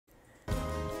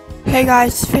Hey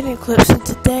guys, it's Spinning Clips, and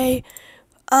today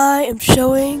I am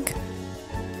showing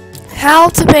how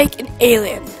to make an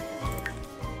alien.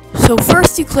 So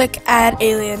first you click Add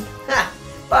Alien. Ha!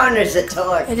 Bonus a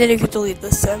toy. And then you can delete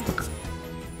this then.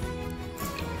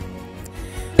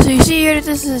 So you see here that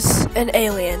this is an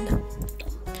alien.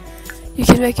 You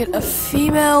can make it a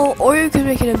female or you can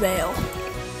make it a male.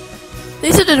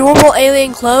 These are the normal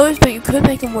alien clothes, but you could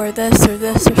make them wear this or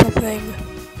something.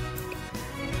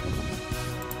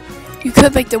 You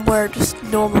could make them wear just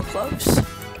normal clothes.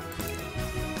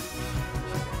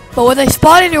 But when they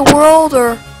spawn in your world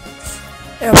or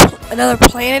another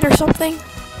planet or something,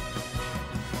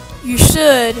 you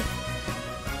should...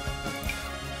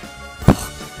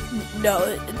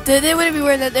 No, they wouldn't be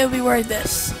wearing that, they would be wearing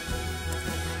this.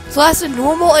 So that's the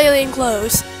normal alien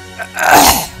clothes.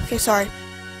 Okay, sorry.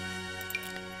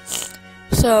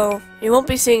 So, you won't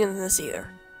be seeing this either.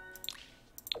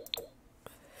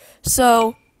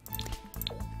 So,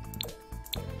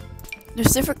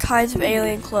 there's different kinds of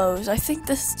alien clothes. I think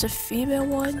this is the female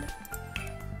one.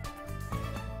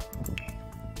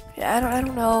 Yeah, I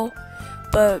don't know,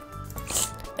 but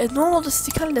it's normal, just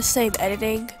kind of the same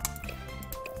editing.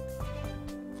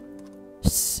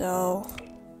 So,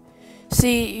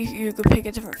 see, you can pick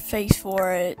a different face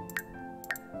for it.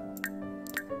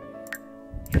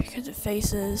 Because of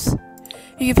faces.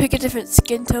 You can pick a different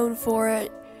skin tone for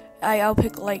it. I'll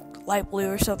pick like light blue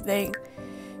or something.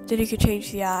 Then you can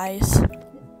change the eyes.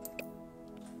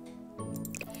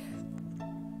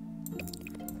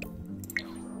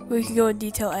 We can go in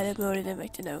detail edit mode and then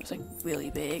make the nose like really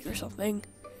big or something.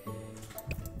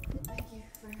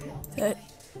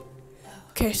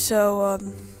 Okay, so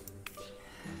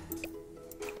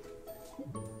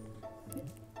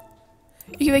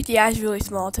you can make the eyes really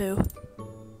small too.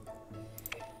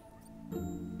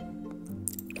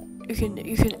 You can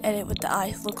edit what the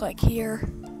eyes look like here.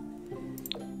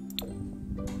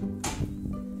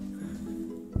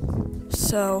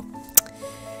 So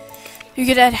you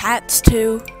can add hats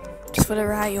too, just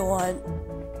whatever hat you want.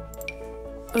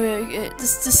 The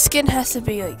skin has to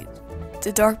be like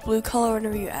the dark blue color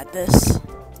whenever you add this.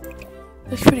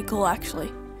 Looks pretty cool actually.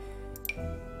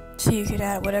 So you can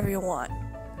add whatever you want.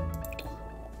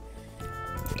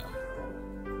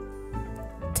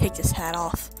 Take this hat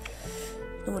off.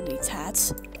 No one needs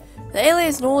hats. The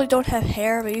aliens normally don't have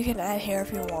hair, but you can add hair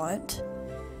if you want.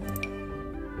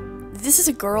 This is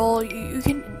a girl. You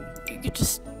can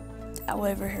just add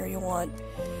whatever hair you want.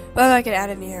 But I'm not gonna add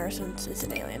any hair since it's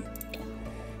an alien.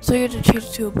 So you're gonna change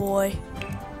it to a boy.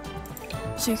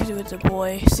 So you can do it to a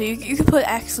boy. So you can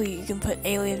put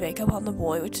alien makeup on the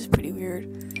boy, which is pretty weird.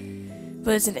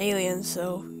 But it's an alien,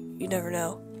 so you never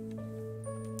know.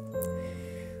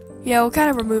 Yeah, we're kind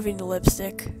of removing the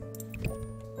lipstick.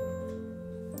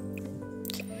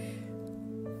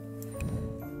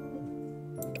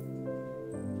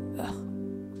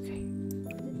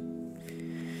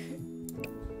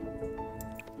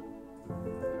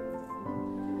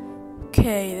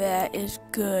 Okay, that is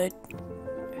good.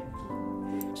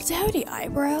 Does it have any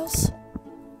eyebrows?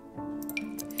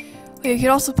 Okay, you can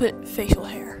also put facial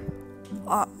hair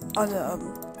on the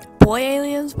boy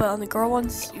aliens, but on the girl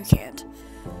ones, you can't.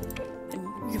 And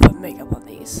you can put makeup on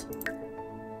these.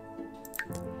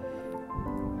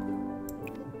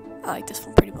 I like this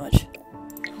one pretty much.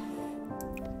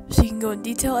 So you can go in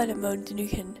detail edit mode, and you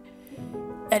can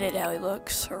edit how he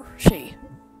looks, or she.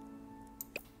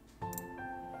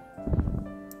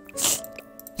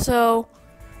 So,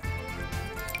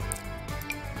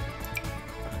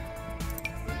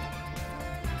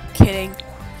 kidding.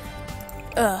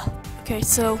 Okay,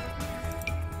 so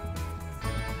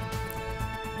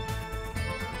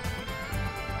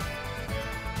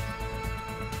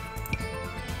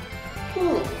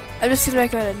I'm just gonna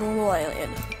make it a normal alien.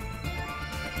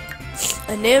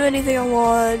 I name anything I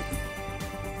want.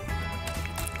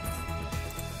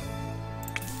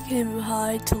 Name him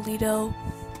Hi Toledo.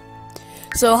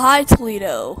 So, hi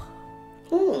Toledo.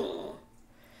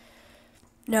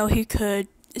 Now he could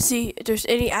see if there's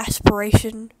any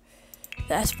aspiration.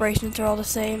 The aspirations are all the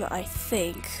same, I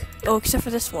think. Oh, except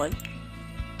for this one.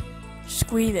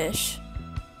 Squeamish.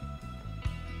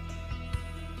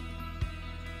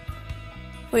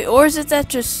 Wait, or is it that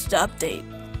just the update?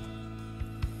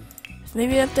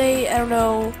 Maybe an update, I don't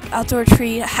know. Outdoor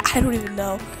tree, I don't even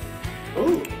know.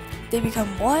 Ooh. They become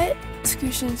what?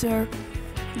 Executions are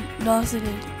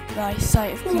nauseated by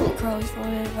sight of creepy crawlies,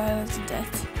 violence, and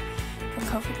death.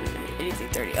 Uncomfortable with anything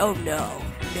dirty. Oh no,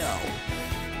 no.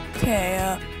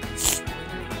 Okay,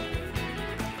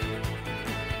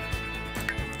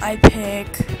 I pick...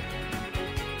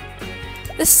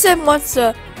 This sim wants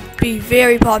to be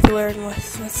very popular and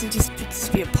wants to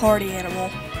just be a party animal.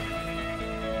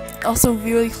 Also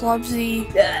really clumsy.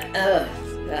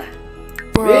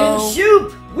 Bro. With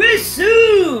soup! With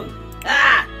soup!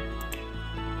 Ah!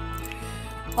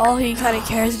 All he kind of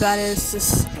cares about is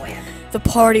just the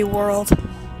party world.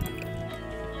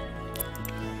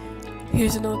 He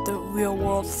doesn't know what the real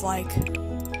world's like.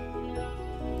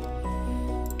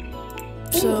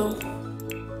 So,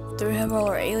 do we have all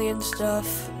our alien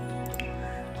stuff?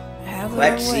 Have it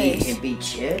our Lexi ways. can be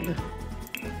Chib.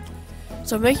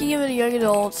 So making him a young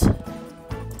adult,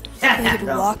 he can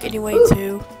walk anyway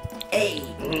too. Hey.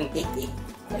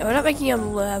 Yeah, we're not making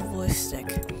him realistic.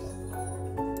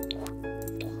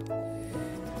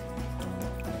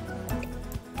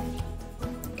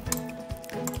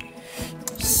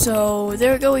 So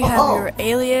there we go, we have your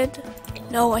alien.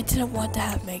 No, I didn't want to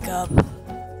have makeup.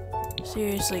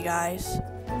 Seriously, guys.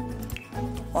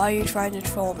 Why are you trying to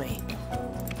troll me?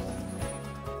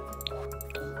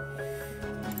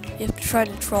 You have to try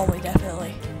to troll me,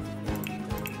 definitely.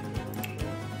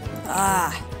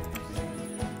 Ah.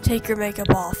 Take your makeup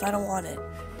off. I don't want it.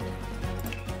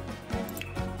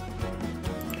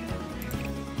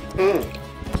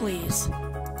 Please.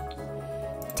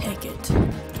 Take it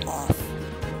off.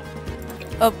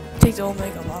 Oh, take the old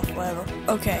makeup off, whatever.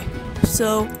 Okay,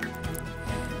 so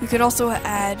we could also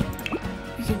add,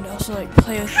 you can also like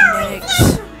play with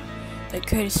genetics, like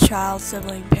create his child,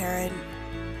 sibling, parent.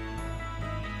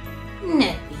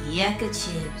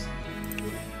 Chips.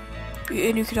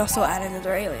 And you could also add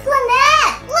another alien.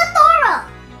 Lynette! Lathora!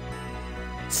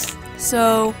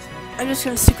 So, I'm just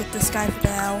gonna stick with this guy for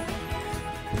now.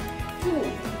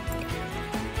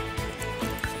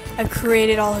 I've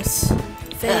created all his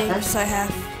things. I have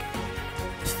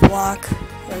his block.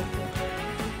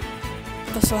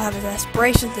 Also have his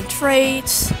aspirations and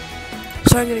traits.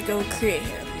 So I'm gonna go create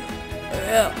him.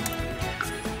 Yeah.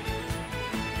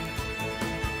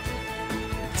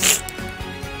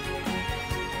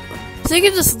 So you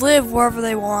can just live wherever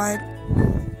they want.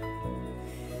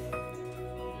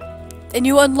 And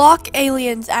you unlock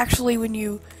aliens actually when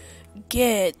you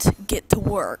get to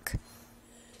work.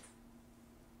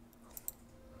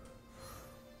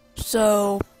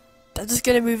 So I'm just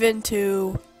gonna move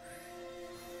into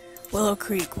Willow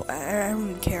Creek. I don't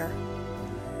even care.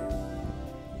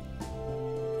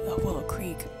 Oh, Willow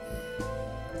Creek.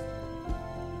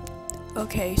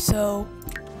 Okay, so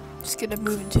just gonna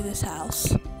move into this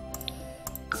house.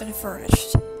 And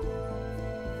furnished.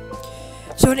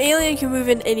 So an alien can move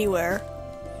in anywhere.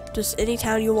 Just any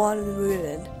town you want to move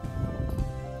in.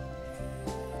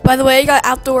 By the way, I got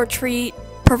outdoor treat,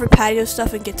 perfect patio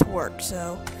stuff, and get to work,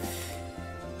 so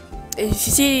if you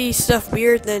see stuff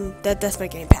weird, then that's my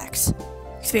game packs.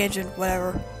 Expansion,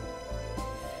 whatever.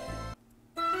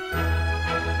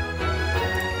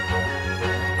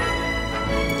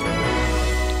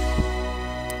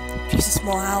 Just a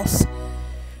small house.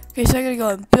 Okay, so I'm gonna go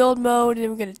in build mode, and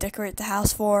then we're gonna decorate the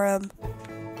house for him.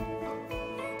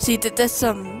 See, that's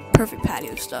some perfect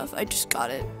patio stuff. I just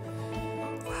got it.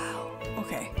 Wow.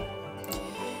 Okay.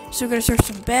 So we're gonna search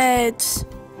some beds.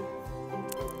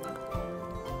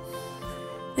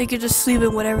 They can just sleep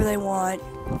in whatever they want.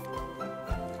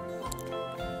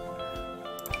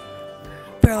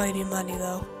 Barely any money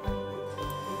though.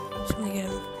 So I'm gonna get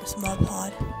him this mod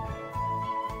pod.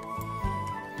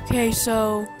 Okay,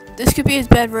 so this could be his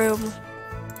bedroom.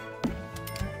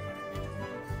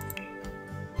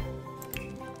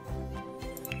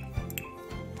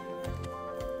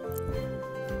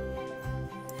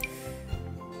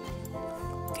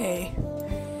 Okay.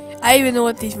 I even know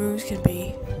what these rooms could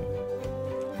be.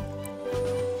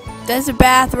 There's a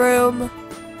bathroom.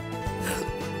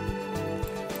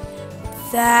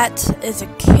 That is a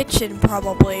kitchen,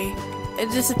 probably.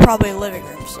 And this is probably a living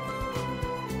room. So.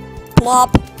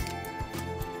 Plop.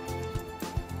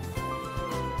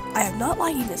 I am not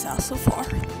liking this house so far.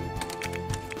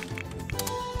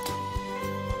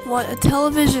 Want a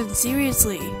television?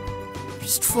 Seriously?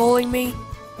 Just trolling me?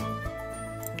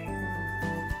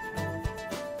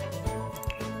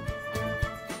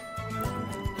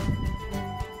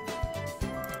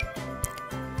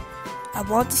 I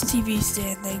want this TV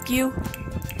stand, thank you.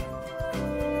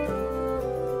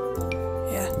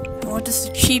 Yeah, I want this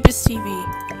the cheapest TV.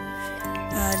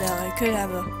 No, I could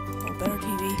have a better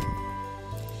TV.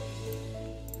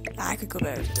 I could go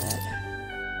better than that.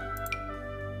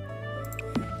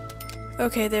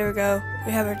 Okay, there we go.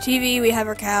 We have our TV, we have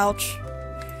our couch.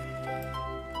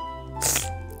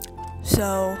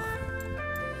 So,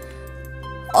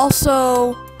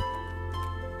 also,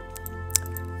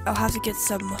 I'll have to get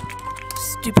some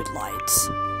stupid lights.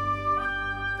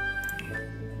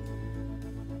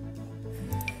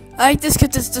 I like this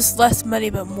because it's just less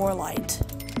money but more light.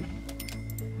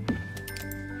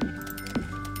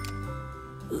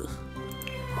 Ugh.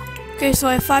 Okay, so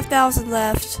I have 5,000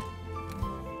 left.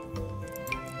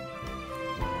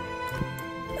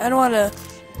 I don't want a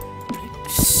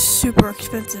super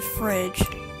expensive fridge.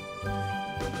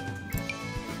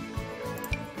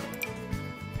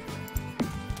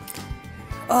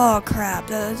 Oh crap,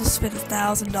 I just spent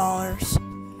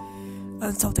 $1,000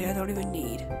 on something I don't even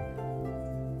need.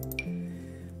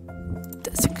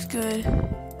 That looks good.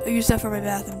 I'll use that for my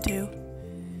bathroom too.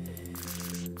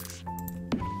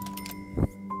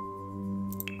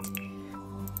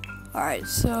 Alright,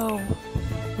 so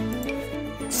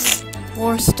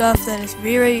more stuff that is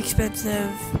very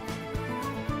expensive.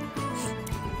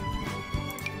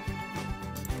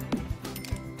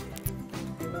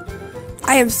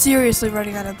 I am seriously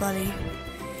running out of money.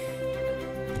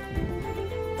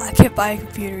 I can't buy a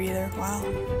computer either. Wow.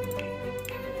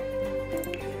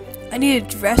 I need a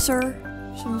dresser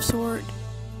of some sort.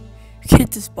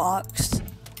 Get this box.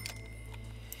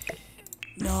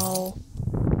 No.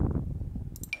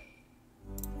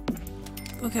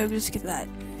 Okay, I'll just get that.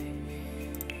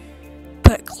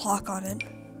 Put a clock on it.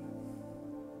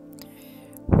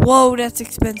 Whoa, that's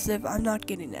expensive. I'm not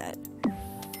getting that.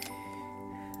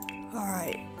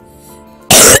 Alright.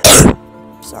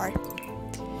 Sorry.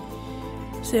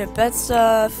 So we have bed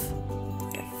stuff.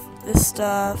 We have this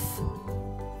stuff.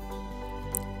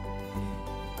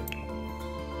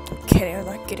 Okay, I'm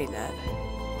not getting that.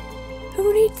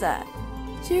 Who needs that?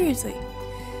 Seriously.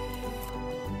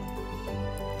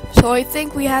 So I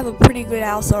think we have a pretty good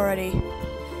house already.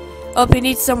 Oh, we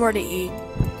need somewhere to eat.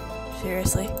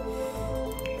 Seriously.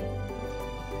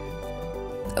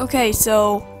 Okay,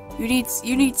 so you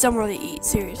need somewhere to eat,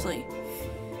 seriously.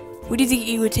 We need to get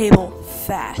you a table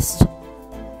fast.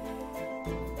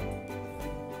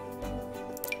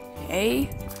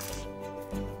 Okay.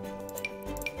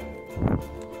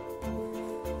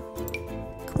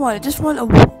 Come on, I just want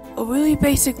a really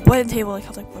basic wooden table that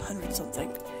costs like 100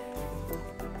 something.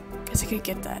 Guess I could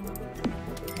get that.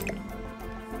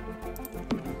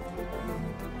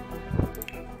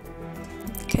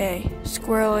 Okay,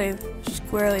 squarely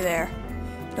there.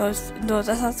 No,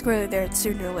 that's not squarely there, it's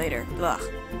sooner or later. Ugh.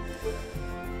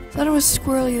 Thought it was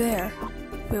squarely there.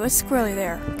 Wait, what's squarely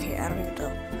there? Okay, I don't even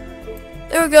know.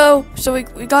 There we go! So we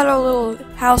got our little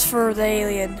house for the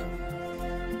alien.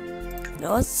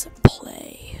 Now let's play.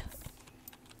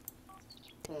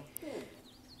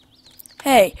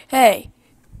 Hey!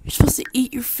 You're supposed to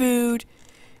eat your food,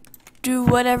 do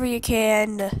whatever you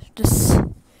can, just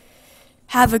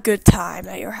have a good time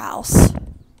at your house.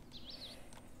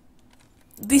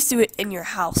 At least do it in your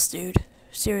house, dude.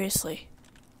 Seriously.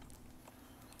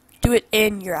 Do it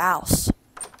in your house.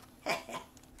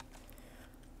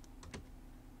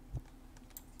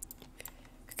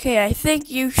 Okay, I think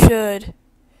you should...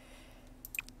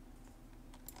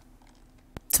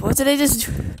 So what did I just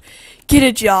do? Get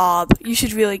a job. You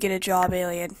should really get a job,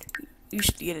 alien. You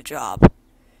should get a job.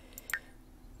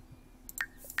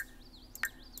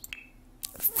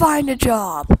 Find a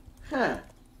job. Huh.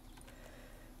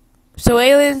 So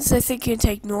aliens, I think, can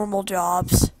take normal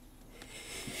jobs.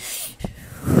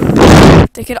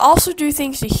 They can also do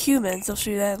things to humans. I'll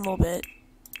show you that in a little bit.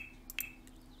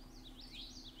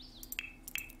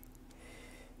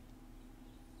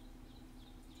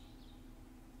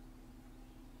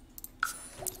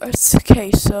 It's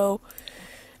okay, so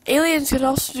aliens can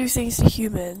also do things to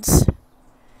humans.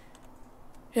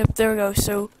 Yep, there we go.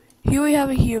 So here we have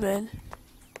a human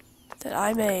that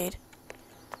I made.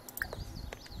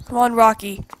 Come on,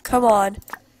 Rocky. Come on.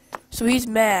 So he's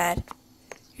mad.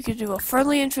 You can do a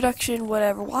friendly introduction,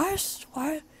 whatever. Why?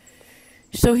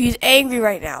 So he's angry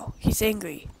right now. He's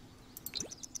angry.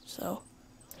 So.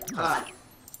 Huh.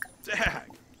 Dag.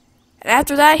 And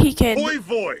after that, he can Boy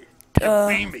voy.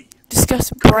 discuss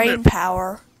brain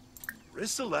power.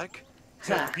 Risalek.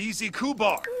 Huh. Busy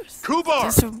Kubar. Kubar.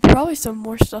 There's probably some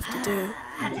more stuff to do.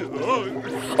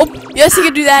 Oh, yes, he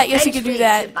can do that. Yes, he can do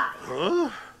that.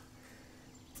 Huh?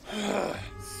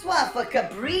 Swaffa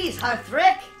Cabriz,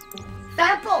 Harthrick.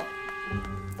 Thample.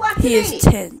 He is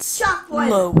tense.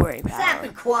 Low brain power.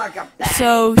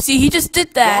 So, see, he just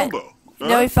did that. Wombo.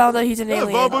 Now he found out he's an Yeah,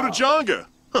 alien. Vabo to Jonga.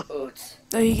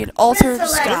 So he can alter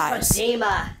disguise.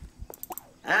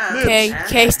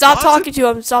 Okay, stop talking to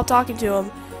him. Stop talking to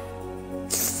him.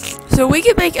 So we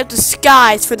can make a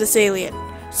disguise for this alien.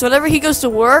 So whenever he goes to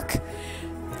work,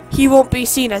 he won't be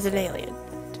seen as an alien.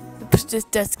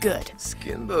 That's good.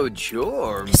 Skimbo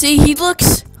Jorm. See, he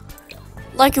looks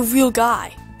like a real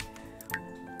guy,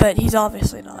 but he's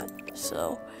obviously not.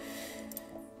 So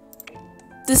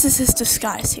this is his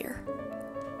disguise here.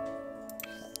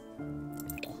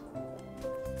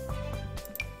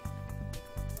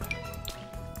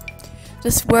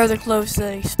 Just wear the clothes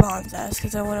that he spawns as,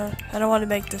 because I don't want to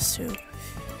make this too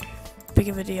big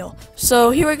of a deal. So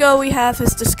here we go. We have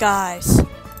his disguise.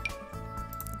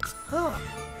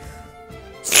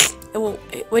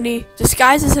 When he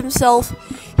disguises himself,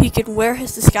 he can wear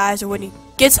his disguise, or when he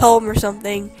gets home or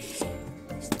something,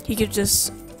 he could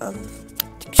just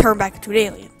turn back into an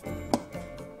alien.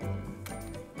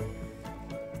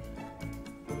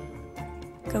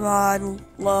 Come on,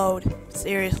 load.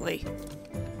 Seriously.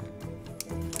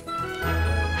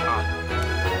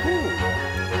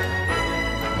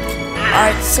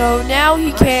 Alright, so now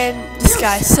he can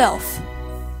disguise self.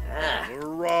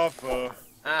 Rafa.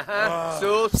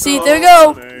 See, there you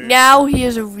go. Now he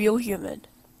is a real human.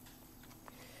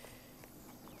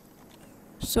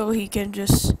 So he can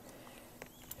just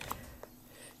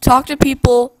talk to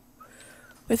people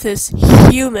with his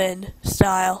human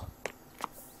style.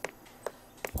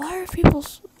 Why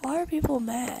are people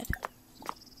mad?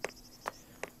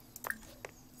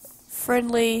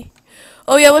 Friendly.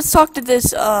 Oh yeah, let's talk to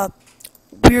this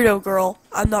weirdo girl.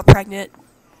 I'm not pregnant.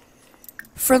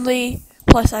 Friendly.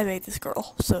 Plus, I made this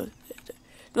girl, so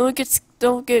don't get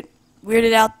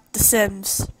weirded out. The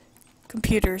Sims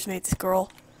computers made this girl.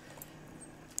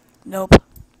 Nope.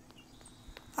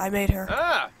 I made her.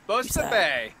 Busta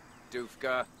Bay.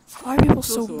 Doofka. Why are people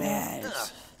so mad?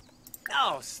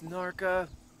 Oh, Snarka.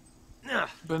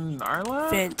 Benarla?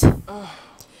 Vent.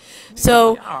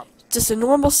 So, just a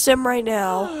normal Sim right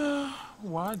now.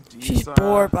 She's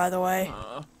bored, by the way.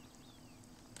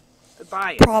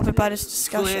 Probably by this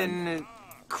discussion.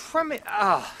 So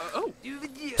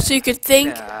you could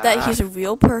think that he's a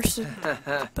real person,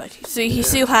 but he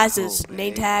still has his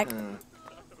name tag.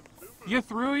 You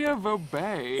threw your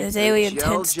Vobay. His alien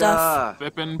tint stuff.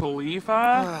 Fippin'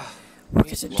 Polifa?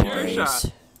 Works in 2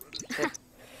 days.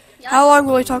 How long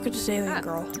will I talk to this alien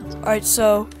girl? Alright,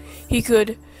 so he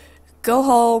could go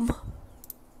home.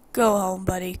 Go home,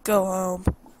 buddy. Go home.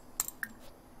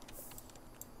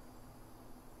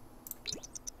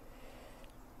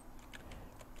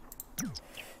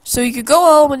 So he could go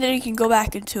home and then he can go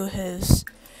back into his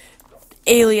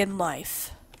alien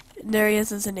life. And there he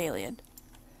is as an alien.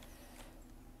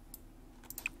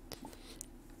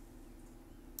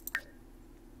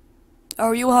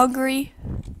 Are you hungry?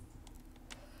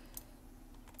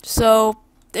 So,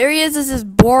 there he is as his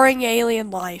boring alien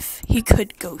life. He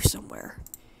could go somewhere.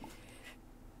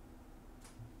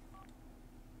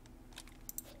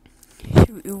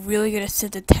 You're really gonna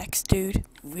send a text, dude?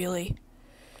 Really?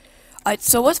 Alright,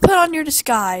 so let's put on your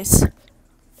disguise.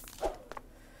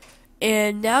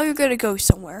 And now you're gonna go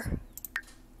somewhere.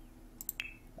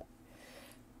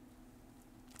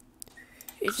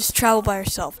 You just travel by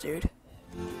yourself, dude.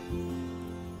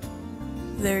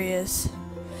 There he is.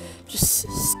 Just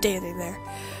standing there.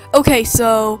 Okay,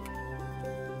 so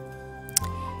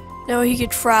now he could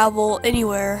travel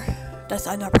anywhere. That's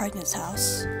I'm Not Pregnant's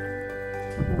house.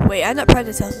 Wait, I'm Not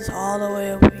Pregnant's house is all the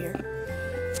way over here.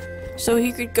 So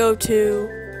he could go to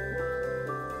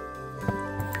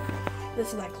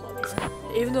this nightclub.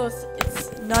 Even though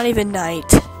it's not even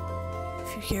night.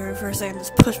 If you hear it for a second,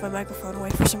 just push my microphone away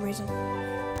for some reason.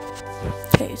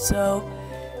 Okay, so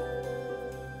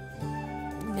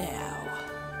now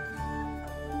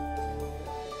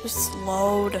just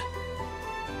load.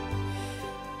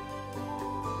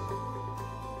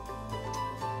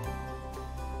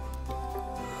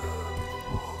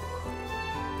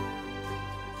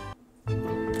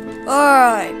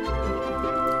 Alright.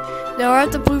 Now we're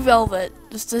at the Blue Velvet.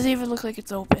 This doesn't even look like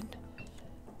it's open.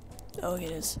 Oh,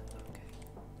 it is. Okay.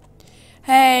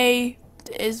 Hey,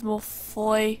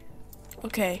 Ismalfoy.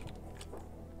 Okay.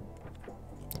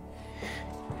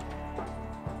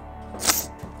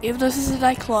 Even though this is a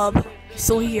nightclub, he's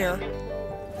still here.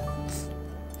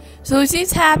 So he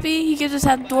seems happy. He can just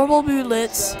have normal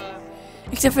moodlets,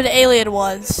 except for the alien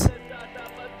ones.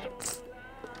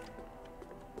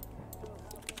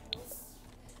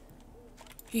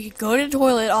 He can go to the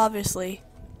toilet, obviously.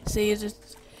 So he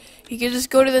can just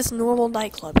go to this normal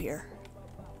nightclub here.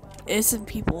 Innocent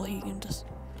people, he can just.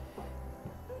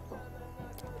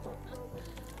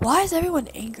 Why is everyone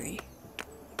angry?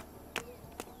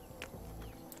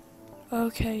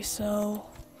 Okay, so.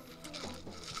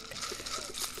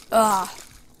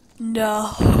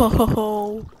 No.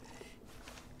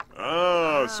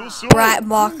 So sorry. Brat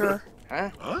Mocker.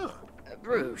 Huh?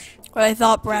 Bruges. But I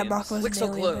thought Brad Mocker was an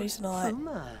alien, but he's not.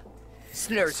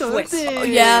 Snurf Swiss. Oh,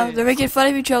 yeah, they're making fun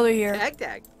of each other here. Tag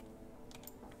tag.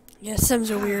 Yeah,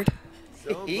 Sims are weird.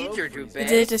 Eat your They Dubay.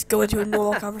 didn't just go into a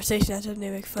normal conversation after they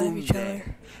make fun of each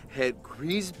other. Het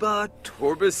Griesba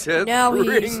Torbeset Now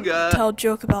he's Ringa. tell a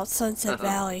joke about Sunset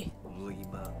Valley.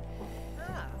 Lima.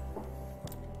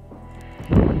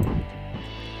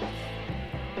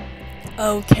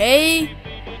 Okay.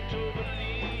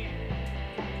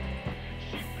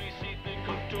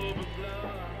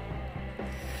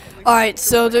 Alright,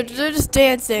 so they're just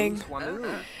dancing,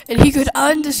 and he could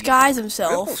undisguise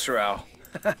himself. Shroud.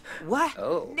 What?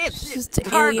 Oh. It's just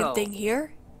the alien thing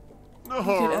here. He could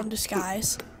Nahara.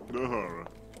 undisguise. Nahara.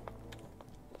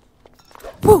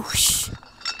 Whoosh!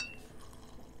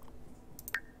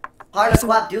 Harlequin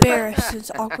Dupa. Embarrassed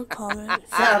is awkward comment.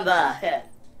 Samba.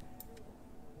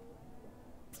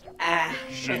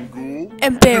 Shingul.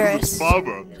 Embarrassed.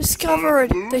 Baba.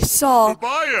 Discovered they saw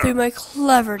Babaya. through my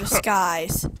clever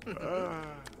disguise.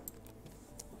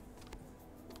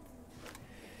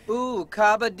 Ooh,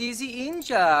 Kaba Dizi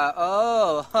Inja.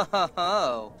 Oh, ho ho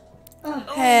ho.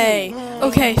 Hey.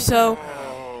 Okay, so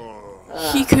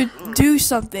he could do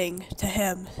something to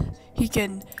him. He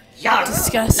can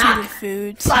discuss human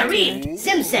foods. He Farid.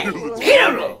 Simpson.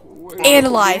 Hero. could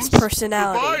analyze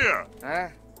personality.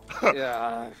 Babaya. Huh?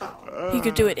 Yeah. He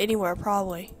could do it anywhere,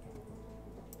 probably.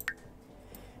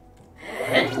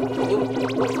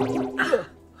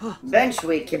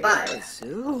 Benchway Kibai.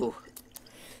 So,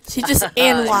 So he just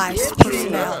analyzed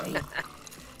personality.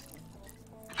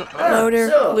 Loner,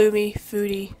 gloomy,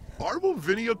 foodie. Arbo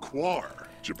Vinia Quar.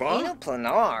 Jabba. Eno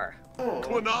Planar.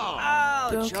 Quana. oh,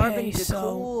 Okay, Jarvin so-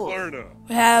 Cool. Klarna.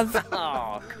 We have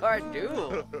Oh,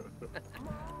 Cardool.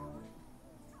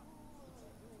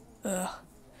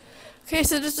 okay,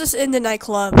 so this is in the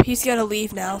nightclub. He's gotta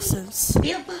leave now since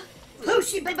Bilba.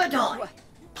 Lucy Bibadon.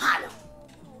 Palo.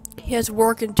 he has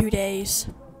work in 2 days.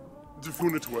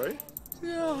 Defunatway.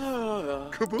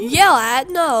 Kaboom. Yell at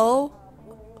no.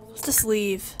 Let's just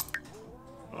leave.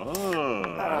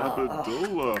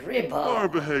 Abadola. Ribbo.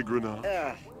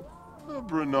 Arbahegrana.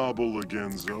 Abranabo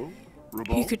Lagenzo. He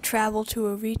Rabal. could travel to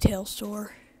a retail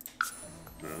store.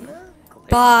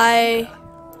 Bye.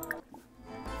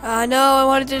 No, I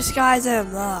wanted to disguise him.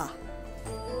 Ah.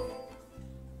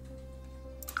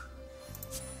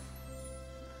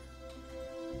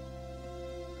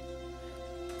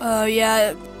 Oh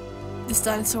yeah, this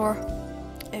dinosaur.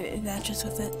 It matches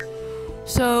with it.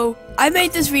 So I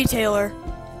made this retailer,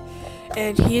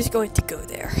 and he is going to go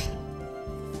there.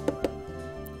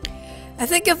 I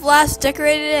think I've last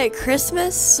decorated it at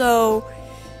Christmas, so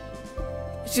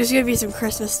there's just gonna be some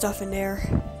Christmas stuff in there.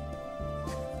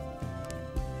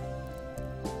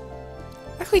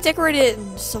 Actually decorated it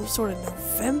in some sort of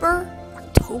November?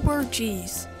 October?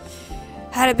 Jeez.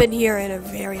 Hadn't been here in a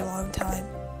very long time.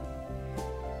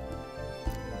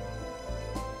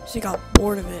 So I got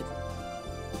bored of it.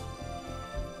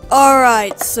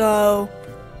 Alright, so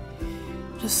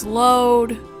just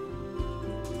load.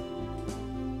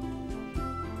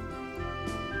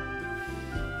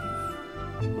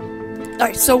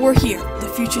 Alright, so we're here. The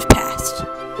future's past.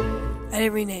 I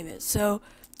didn't rename it. So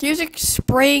here's a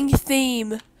spring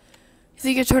theme. You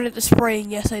think I turned it to spring?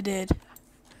 Yes, I did.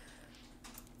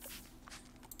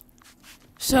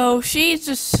 So she's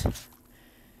just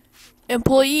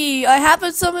employee. I have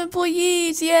some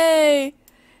employees. Yay!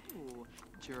 Ooh,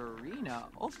 Jarina,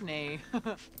 Opne.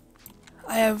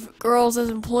 I have girls as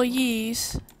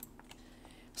employees.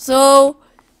 So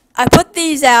I put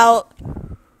these out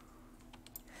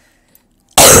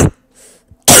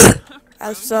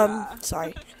as some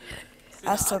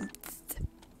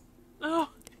Oh,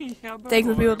 yeah, thing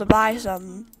for people to buy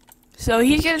something. So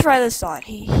he's gonna try this on.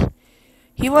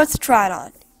 He wants to try it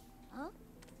on.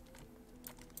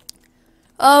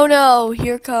 Oh no,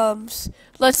 here comes.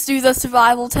 Let's do the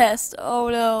survival test. Oh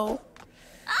no.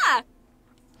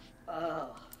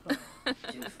 Oh.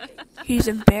 He's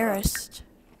embarrassed.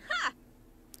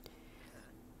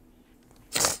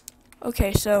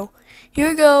 Okay, so here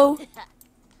we go.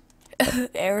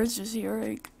 Aaron's just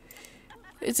hearing.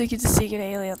 It's like he's just seeing an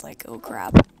alien, like, oh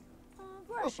crap.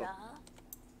 I think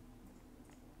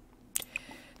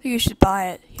you should buy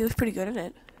it. He looks pretty good in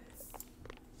it.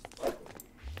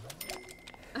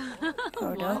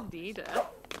 Oh no.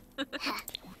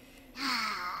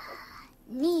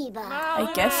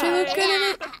 I guess you look good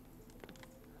in it.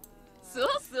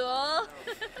 So.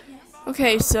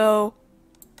 Okay, so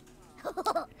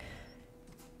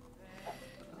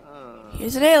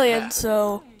he's an alien,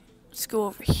 so let's go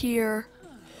over here.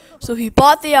 So he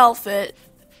bought the outfit.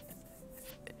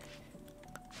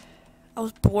 I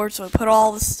was bored, so I put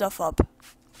all this stuff up.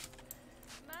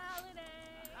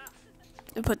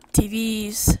 I put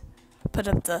TVs, put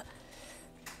up the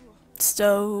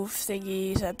stove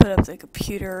thingies. I put up the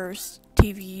computers,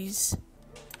 TVs,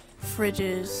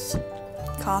 fridges,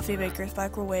 coffee makers,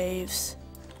 microwaves.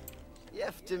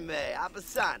 Yeftime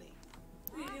Abasani.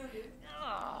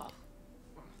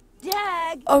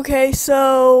 Okay,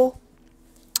 so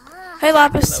hey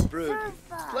Lapis.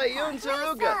 Play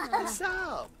Yunzaruga.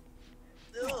 Sao.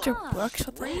 Mr. Brooks,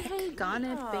 what the heck? Gone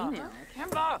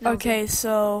Okay,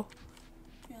 so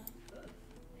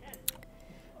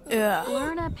yeah.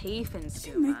 Lorna Pafin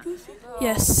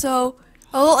Yes, so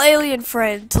a little alien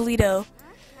friend, Toledo.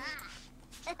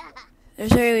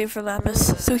 There's an alien for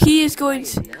Lapis. So he is going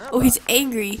to, he's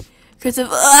angry because of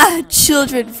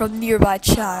children from nearby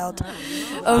child.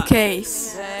 Okay,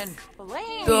 so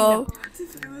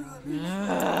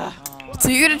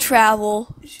you're gonna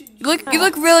travel. You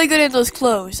look really good in those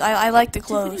clothes. I like the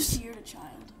clothes.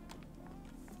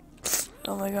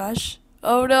 Oh my gosh.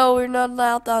 Oh no, we're not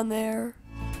allowed down there.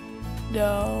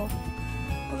 No.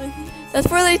 That's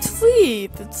where they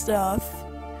sleep and stuff.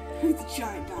 The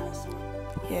giant dinosaur.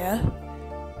 Yeah.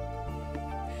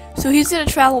 So he's gonna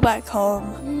travel back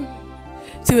home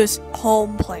to his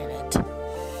home planet.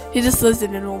 He just lives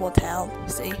in a normal town.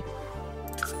 See?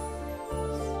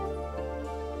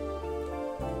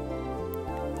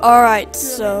 Alright,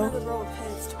 so.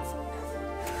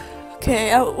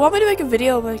 Okay, want me to make a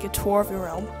video of like a tour of your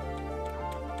realm?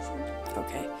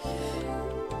 Okay.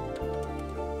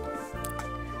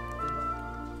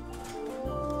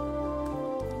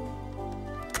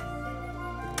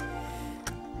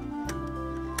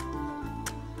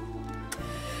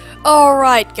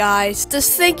 Alright guys,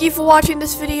 just thank you for watching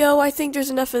this video. I think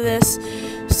there's enough of this.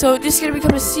 So this is going to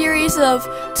become a series of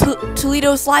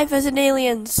Toledo's life as an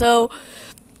alien. So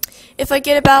if I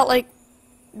get about like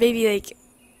maybe like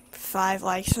 5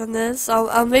 likes on this,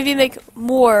 I'll maybe make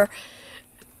more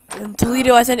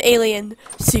Toledo as an alien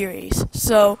series.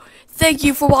 So thank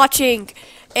you for watching.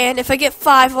 And if I get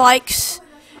 5 likes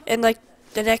in like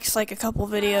the next like a couple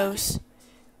videos,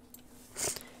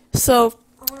 so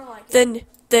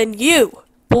then you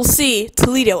will see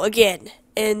Toledo again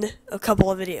in a couple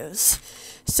of videos.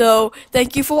 So,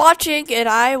 thank you for watching, and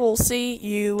I will see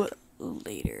you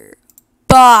later.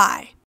 Bye!